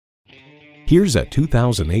Here's a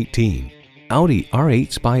 2018 Audi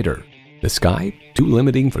R8 Spider. The sky? Too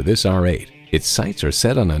limiting for this R8. Its sights are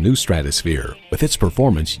set on a new stratosphere. With its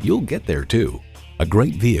performance, you'll get there too. A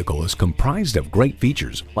great vehicle is comprised of great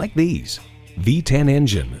features like these: V10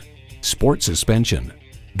 engine, sport suspension,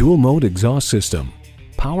 dual mode exhaust system,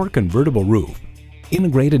 power convertible roof,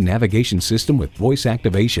 integrated navigation system with voice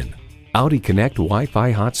activation, Audi Connect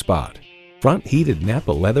Wi-Fi hotspot, front heated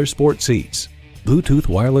Nappa leather sport seats, Bluetooth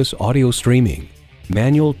wireless audio streaming,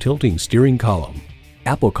 manual tilting steering column,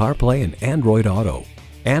 Apple CarPlay and Android Auto,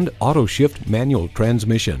 and auto shift manual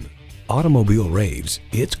transmission. Automobile raves,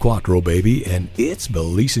 it's Quattro baby, and it's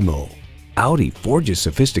bellissimo. Audi forges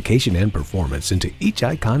sophistication and performance into each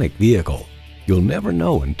iconic vehicle. You'll never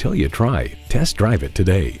know until you try. Test drive it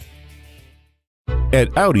today.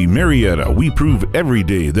 At Audi Marietta, we prove every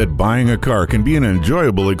day that buying a car can be an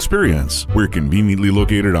enjoyable experience. We're conveniently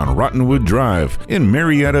located on Rottenwood Drive in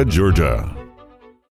Marietta, Georgia.